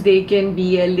sometimes they can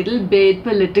be a little bit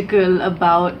political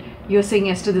about, you're saying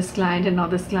yes to this client and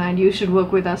not this client, you should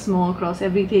work with us more across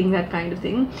everything, that kind of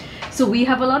thing. So we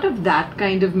have a lot of that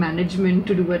kind of management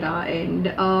to do at our end,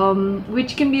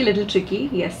 which can be a little tricky,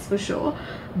 yes, for sure,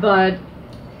 but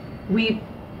we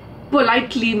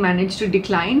politely manage to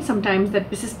decline. Sometimes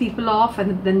that pisses people off,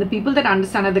 and then the people that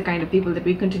understand are the kind of people that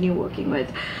we continue working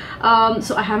with.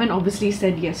 So I haven't obviously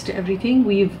said yes to everything.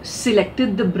 We've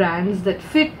selected the brands that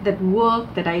fit, that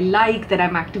work, that I like, that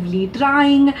I'm actively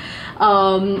trying,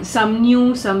 some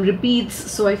new, some repeats.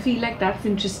 So I feel like that's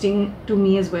interesting to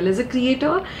me as well as a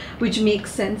creator, which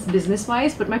makes sense business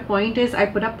wise. But my point is, I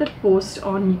put up that post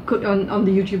on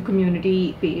the YouTube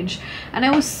community page, and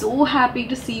I was so happy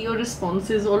to see your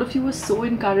responses. All of you were so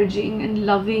encouraging and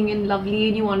loving and lovely,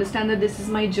 and you understand that this is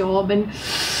my job, and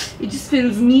it just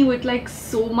fills me with like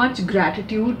so much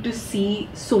gratitude to see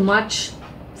so much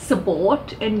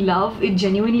support and love. It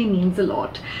genuinely means a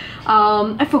lot.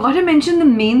 I forgot to mention the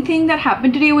main thing that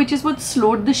happened today, which is what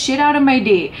slowed the shit out of my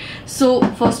day. So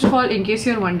first of all, in case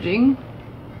you're wondering,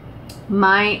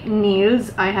 my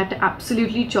nails, I had to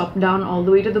absolutely chop down all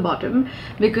the way to the bottom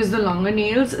because the longer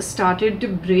nails started to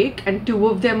break, and two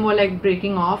of them were like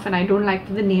breaking off, and I don't like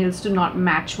for the nails to not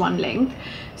match one length.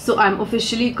 So I'm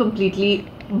officially completely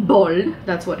bald.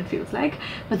 That's what it feels like.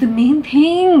 But the main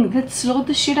thing that slowed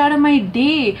the shit out of my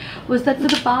day was that for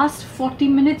the past 40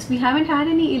 minutes we haven't had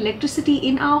any electricity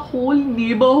in our whole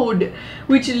neighborhood,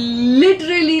 which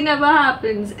literally never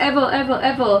happens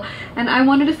ever. And I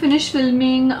wanted to finish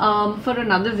filming for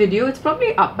another video. It's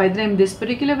probably up by the time this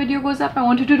particular video goes up. I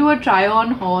wanted to do a try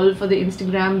on haul for the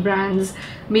Instagram brands,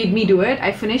 made me do it.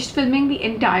 I finished filming the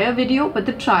entire video, but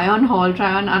the try on haul,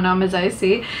 try on Anam as I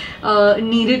say,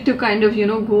 needed to kind of, you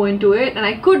know, go into it, and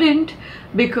I couldn't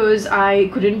because I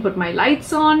couldn't put my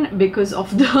lights on because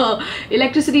of the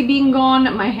electricity being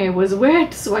gone. My hair was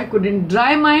wet, so I couldn't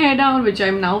dry my hair down, which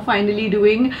I'm now finally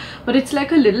doing. But it's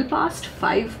like a little past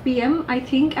 5 p.m. I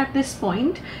think at this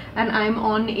point, and I'm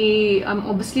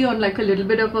obviously on like a little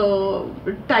bit of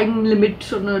a time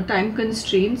limit, on a time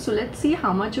constraint. So let's see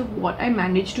how much of what I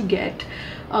managed to get.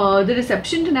 The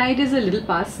reception tonight is a little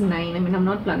past 9. I mean, I'm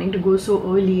not planning to go so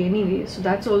early anyway, so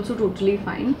that's also totally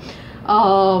fine.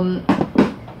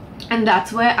 And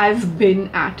that's where I've been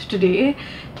at today.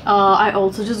 I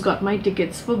also just got my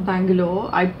tickets for Bangalore.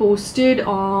 I posted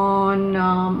on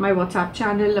my WhatsApp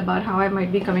channel about how I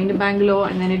might be coming to Bangalore,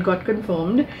 and then it got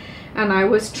confirmed. And I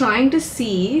was trying to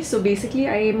see, so basically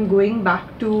I am going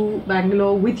back to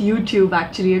Bangalore with YouTube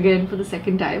actually again for the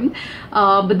second time,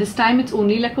 but this time it's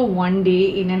only like a 1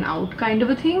 day in and out kind of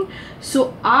a thing.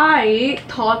 So I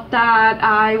thought that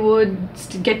I would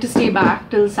get to stay back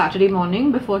till Saturday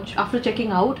morning. After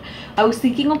checking out, I was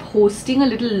thinking of hosting a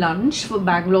little lunch for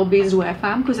Bangalore based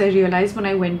WFM, because I realized when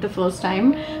I went the first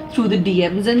time through the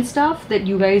DMs and stuff that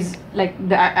you guys like,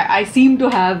 I seem to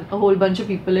have a whole bunch of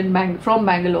people from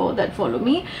Bangalore that follow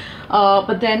me,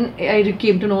 but then I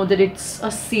came to know that it's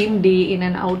a same day in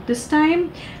and out this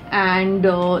time, and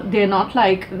they're not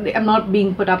like, I'm not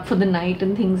being put up for the night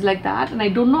and things like that, and I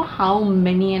don't know how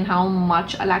many and how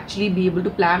much I'll actually be able to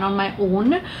plan on my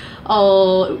own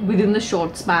within the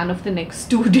short span of the next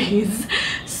 2 days.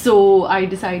 So I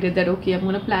decided that okay, I'm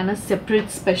gonna plan a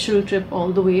separate special trip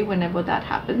all the way whenever that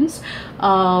happens,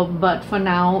 but for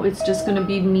now it's just gonna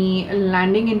be me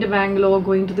landing into Bangalore,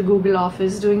 going to the Google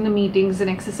office, doing the meetings and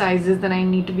exercises that I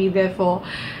need to be there for,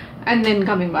 and then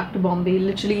coming back to Bombay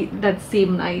literally that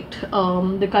same night.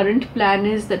 The current plan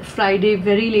is that Friday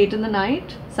very late in the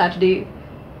night, Saturday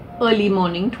early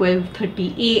morning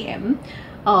 12:30 a.m.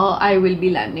 I will be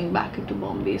landing back into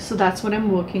Bombay. So that's what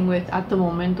I'm working with at the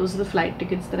moment. Those are the flight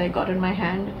tickets that I got in my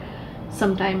hand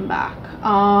some time back,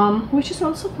 which is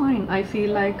also fine. I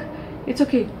feel like it's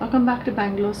okay. I'll come back to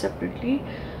Bangalore separately.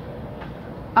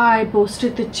 I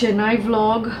posted the Chennai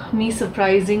vlog, me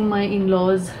surprising my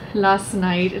in-laws last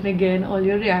night, and again all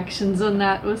your reactions on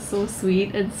that was so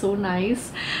sweet and so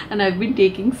nice, and I've been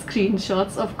taking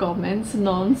screenshots of comments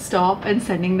non-stop and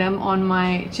sending them on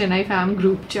my Chennai fam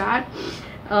group chat.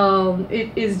 It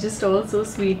is just all so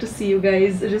sweet to see you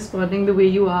guys responding the way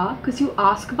you are, because you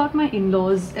ask about my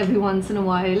in-laws every once in a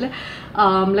while.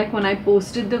 Like when I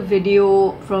posted the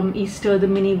video from Easter, the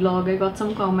mini vlog, I got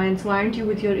some comments, why aren't you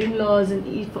with your in-laws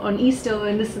on Easter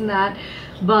and this and that.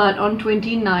 But on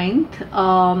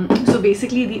 29th, so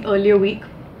basically the earlier week,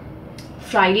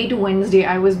 Friday to Wednesday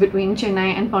I was between Chennai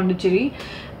and Pondicherry,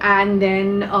 and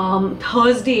then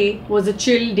Thursday was a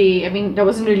chill day. I mean, there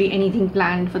wasn't really anything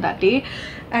planned for that day.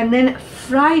 And then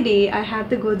Friday I had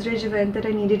the Godrej event that I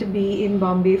needed to be in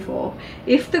Bombay for.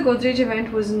 If the Godrej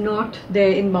event was not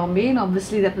there in Bombay, and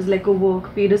obviously that was like a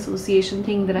work paid association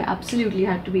thing that I absolutely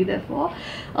had to be there for,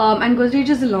 and Godrej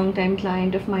is a long time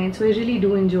client of mine, so I really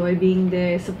do enjoy being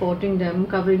there, supporting them,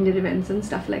 covering their events and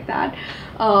stuff like that.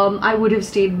 I would have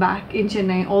stayed back in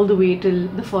Chennai all the way till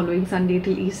the following Sunday,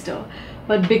 till Easter.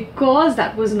 But because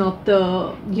that was not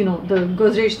the, you know, the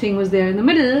Godrej thing was there in the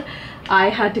middle, I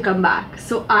had to come back.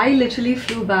 So I literally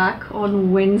flew back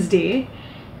on Wednesday.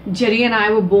 Jerry and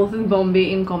I were both in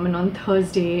Bombay in common on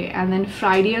Thursday, and then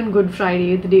Friday, on Good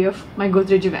Friday, the day of my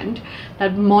Godrej event,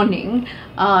 that morning,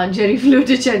 Jerry flew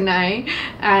to Chennai,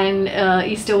 and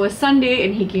Easter was Sunday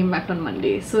and he came back on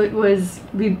Monday. So it was,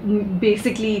 we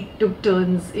basically took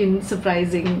turns in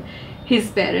surprising his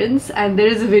parents, and there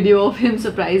is a video of him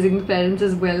surprising the parents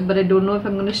as well, but I don't know if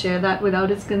I'm going to share that without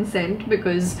his consent,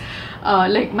 because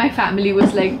like my family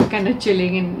was like kind of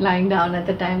chilling and lying down at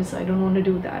the time, so I don't want to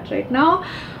do that right now.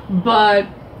 But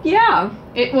yeah,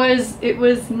 it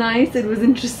was nice, it was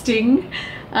interesting.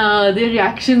 Their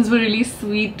reactions were really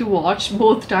sweet to watch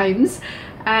both times,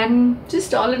 and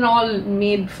just all in all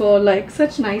made for like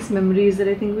such nice memories that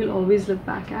I think we'll always look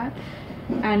back at.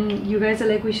 And you guys are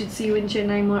like, we should see you in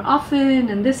Chennai more often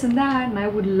and this and that, and I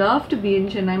would love to be in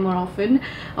Chennai more often.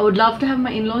 I would love to have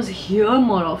my in-laws here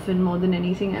more often, more than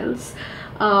anything else.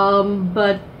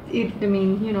 But I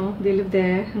mean, you know, they live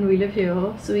there and we live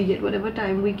here, so we get whatever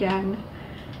time we can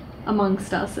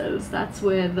amongst ourselves. That's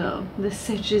where the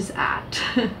sitch is at.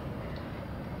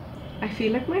 I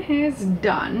feel like my hair is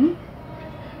done.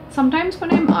 Sometimes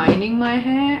when I'm ironing my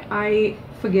hair, I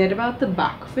forget about the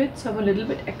back fit, so I'm a little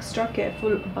bit extra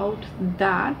careful about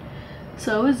that.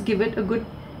 So I always give it a good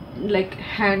like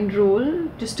hand roll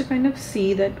just to kind of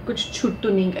see that kuch chhut to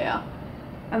nahi gaya.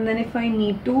 And then if I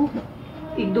need to,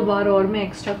 ek do baar aur main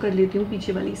extra kar leti hu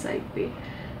piche wali side pe.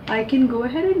 I can go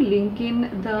ahead and link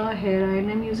in the hair iron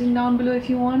I'm using down below if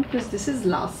you want, because this has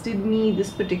lasted me,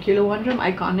 this particular one from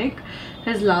Iconic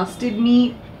has lasted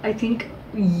me, I think,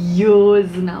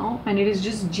 years now, and it is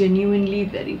just genuinely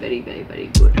very, very, very, very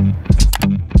good.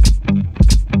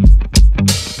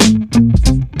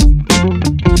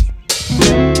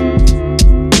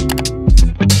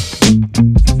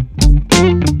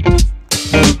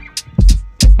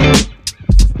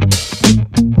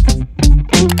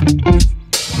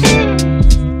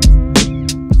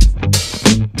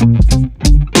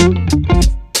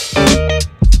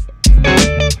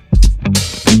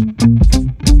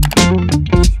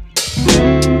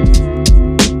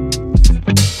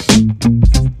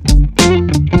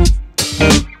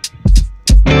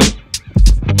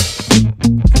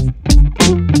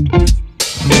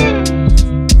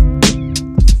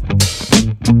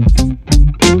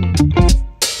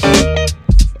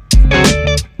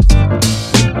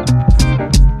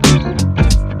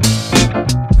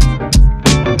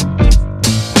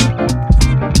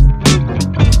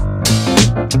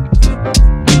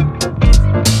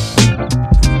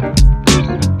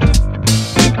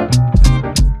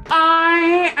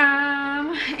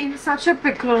 Such a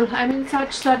pickle. I'm in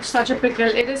such a pickle.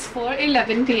 It is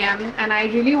 4:11 p.m. and I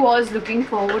really was looking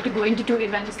forward to going to 2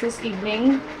 events this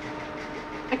evening.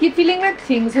 I keep feeling like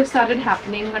things have started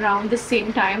happening around the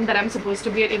same time that I'm supposed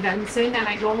to be at events in, and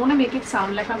I don't want to make it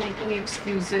sound like I'm making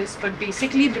excuses, but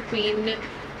basically between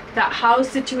the house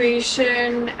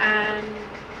situation and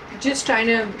just trying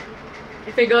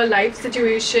to figure life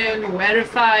situation,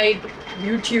 verified,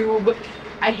 YouTube,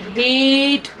 I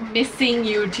hate missing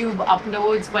YouTube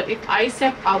uploads, but if I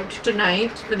step out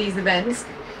tonight for these events,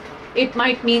 it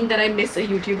might mean that I miss a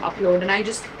YouTube upload, and I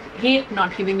just hate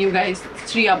not giving you guys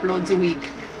 3 uploads a week.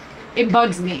 It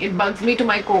bugs me to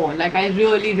my core. Like, I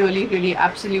really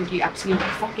absolutely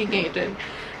fucking hate it.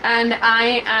 And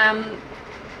I am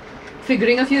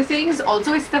figuring a few things.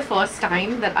 Also, it's the first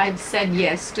time that I've said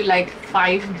yes to like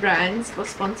 5 brands for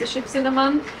sponsorships in a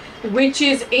month, which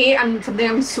is something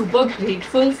I'm super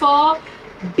grateful for.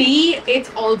 B, it's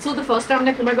also the first time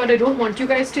like, oh my god, I don't want you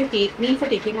guys to hate me for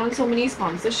taking on so many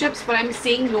sponsorships, but I'm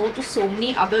saying no to so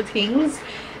many other things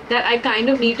that I kind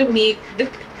of need to make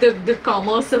the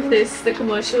commerce of this, the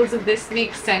commercials of this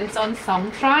make sense on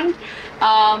some front.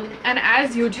 And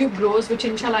as YouTube grows, which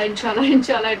inshallah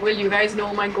it will, you guys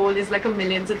know my goal is like 1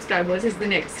 million subscribers is the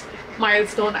next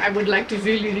milestone I would like to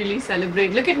really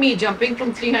celebrate. Look at me jumping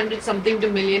from 300 something to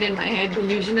million in my head,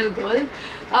 delusional girl.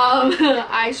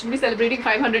 I should be celebrating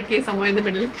 500k somewhere in the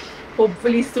middle,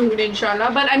 hopefully soon,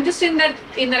 inshallah. But I'm just in that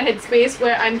headspace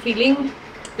where I'm feeling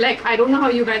Like, I don't know how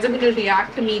you guys are going to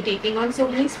react to me taking on so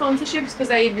many sponsorships, because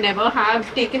I never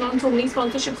have taken on so many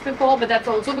sponsorships before. But that's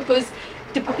also because,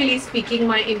 typically speaking,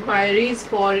 my inquiries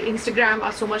for Instagram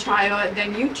are so much higher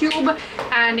than YouTube,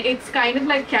 and it's kind of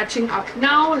like catching up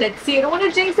now. Let's see. I don't want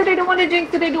to jinx it. I don't want to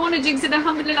jinx it. I don't want to jinx it.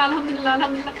 Alhamdulillah, alhamdulillah,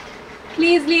 alhamdulillah.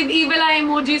 Please leave evil eye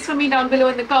emojis for me down below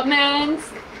in the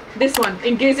comments. This one,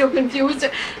 in case you're confused.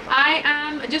 I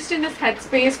am just in this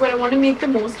headspace where I want to make the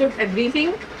most of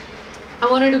everything. I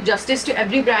want to do justice to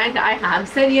every brand I have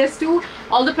said yes to.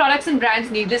 All the products and brands,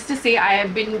 needless to say, I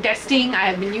have been testing, I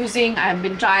have been using, I have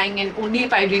been trying, and only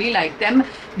if I really like them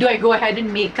do I go ahead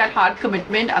and make that hard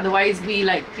commitment. Otherwise, we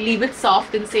like leave it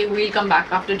soft and say we'll come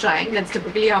back after trying. That's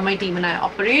typically how my team and I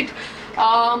operate.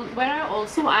 Where I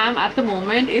also am at the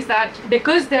moment is that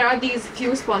because there are these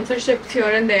few sponsorships here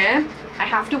and there, I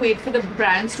have to wait for the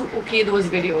brands to okay those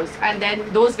videos, and then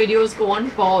those videos go on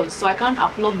pause, so I can't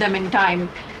upload them in time.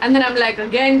 And then I'm like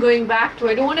again going back to,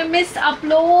 I don't want to miss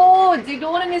uploads. I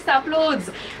don't want to miss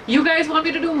uploads. You guys want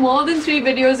me to do more than 3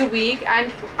 videos a week,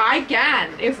 and I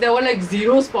can if there were like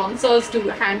 0 sponsors to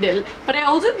handle, but I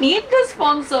also need the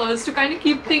sponsors to kind of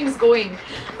keep things going.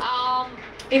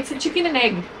 It's a chicken and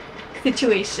egg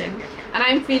situation, and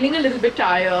I'm feeling a little bit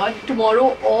tired.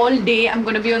 Tomorrow all day I'm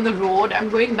going to be on the road. I'm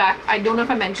going back. I don't know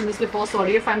if I mentioned this before,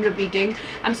 sorry if I'm repeating.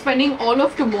 I'm spending all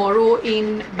of tomorrow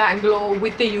in Bangalore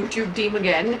with the YouTube team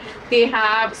again. They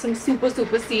have some super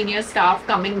senior staff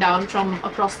coming down from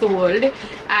across the world,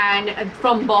 and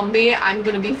from Bombay I'm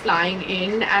going to be flying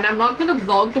in, and I'm not going to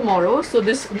vlog tomorrow, so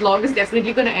this vlog is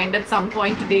definitely going to end at some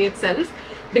point today itself,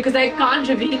 because I can't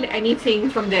reveal anything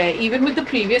from there. Even with the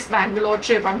previous Bangalore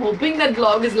trip, I'm hoping that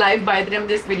vlog is live by the time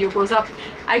this video goes up.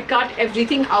 I cut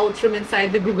everything out from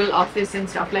inside the Google office and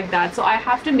stuff like that, so I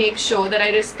have to make sure that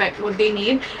I respect what they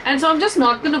need, and so I'm just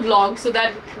not gonna vlog so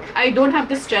that I don't have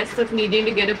the stress of needing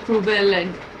to get approval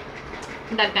and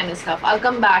that kind of stuff. I'll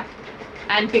come back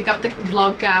and pick up the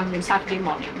vlog cam Saturday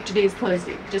morning. Today is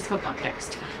Thursday, just for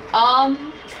context.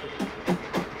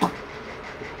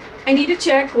 I need to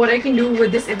check what I can do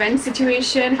with this event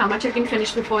situation, how much I can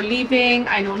finish before leaving.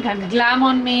 I don't have glam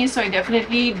on me, so I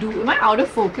definitely do. Am I out of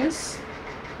focus?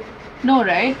 No,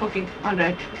 right? Okay,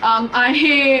 alright. My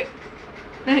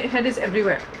head is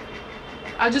everywhere.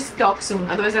 I'll just talk soon,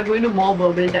 otherwise I'm going to more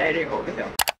verbal diarrhea over here.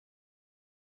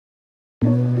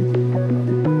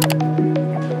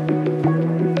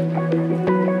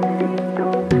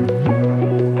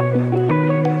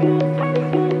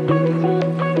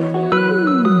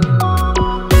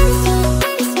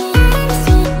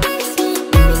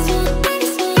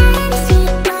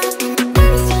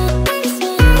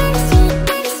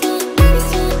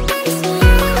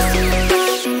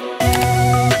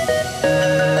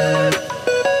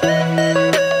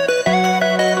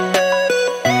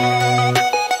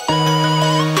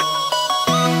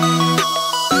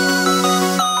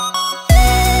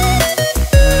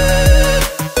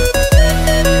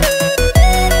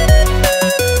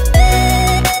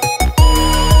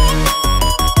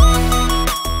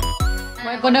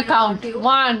 Gonna count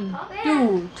 1,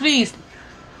 2, 3,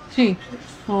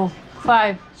 4,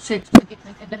 5, 6, 40,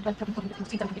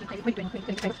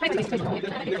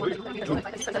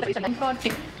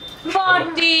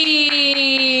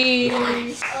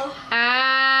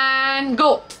 and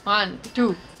go. 1,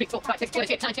 2, 3, 4, 5, 6,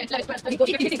 7, 8, 9, 10, 11, 12, 13,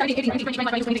 14, 15, 16, 17, 18, 19,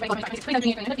 20, 21, 22,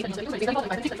 23, 24, 25,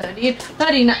 26, 27, 28,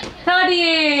 29,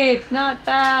 38. Not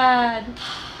bad.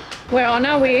 We're on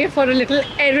our way for a little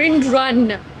errand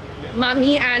run.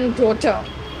 Mommy and daughter.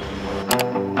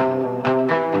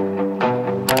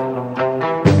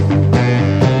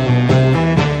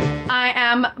 I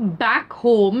am back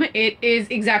home. It is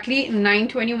exactly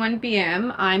 9:21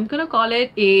 p.m. I'm gonna call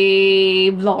it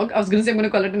a vlog. I was gonna say I'm gonna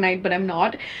call it a night, but I'm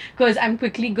not, because I'm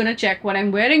quickly gonna check what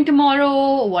I'm wearing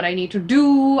tomorrow, what I need to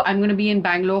do. I'm gonna be in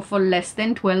Bangalore for less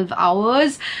than 12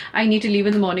 hours. I need to leave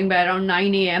in the morning by around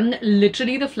 9 a.m.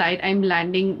 Literally, the flight I'm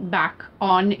landing back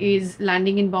on is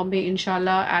landing in Bombay,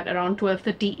 inshallah, at around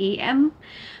 12:30 a.m.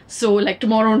 So like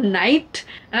tomorrow night,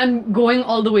 and I'm going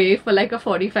all the way for like a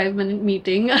 45-minute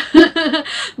meeting.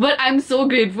 But I'm so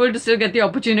grateful to still get the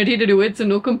opportunity to do it, so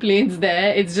no complaints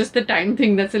there. It's just the time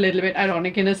thing that's a little bit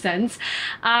ironic in a sense.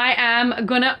 I am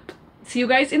gonna see you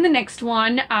guys in the next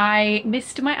one. I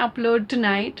missed my upload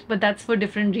tonight, but that's for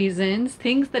different reasons.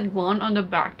 Things that go on the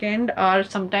back end are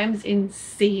sometimes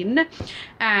insane,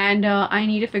 and I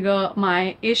need to figure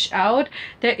my ish out.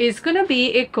 There is gonna be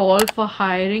a call for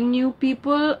hiring new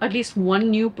people, at least one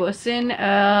new person,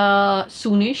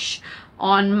 soonish,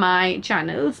 on my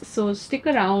channels. So stick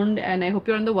around, and I hope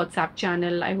you're on the WhatsApp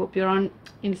channel. I hope you're on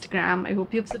Instagram. I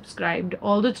hope you've subscribed.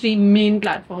 All the 3 main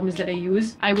platforms that I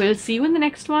use. I will see you in the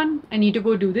next one. I need to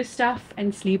go do this stuff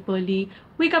and sleep early,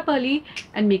 wake up early,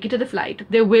 and make it to the flight.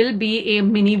 There will be a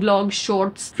mini vlog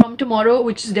shorts from tomorrow,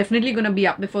 which is definitely going to be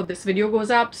up before this video goes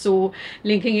up. So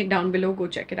linking it down below, go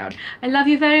check it out. I love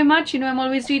you very much. You know, I'm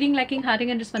always reading, liking,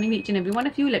 hearting, and responding to each and every one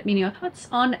of you. Let me know your thoughts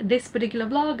on this particular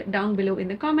vlog down below in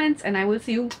the comments, and I will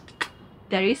see you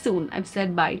very soon. I've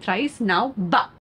said bye thrice. Now, bye.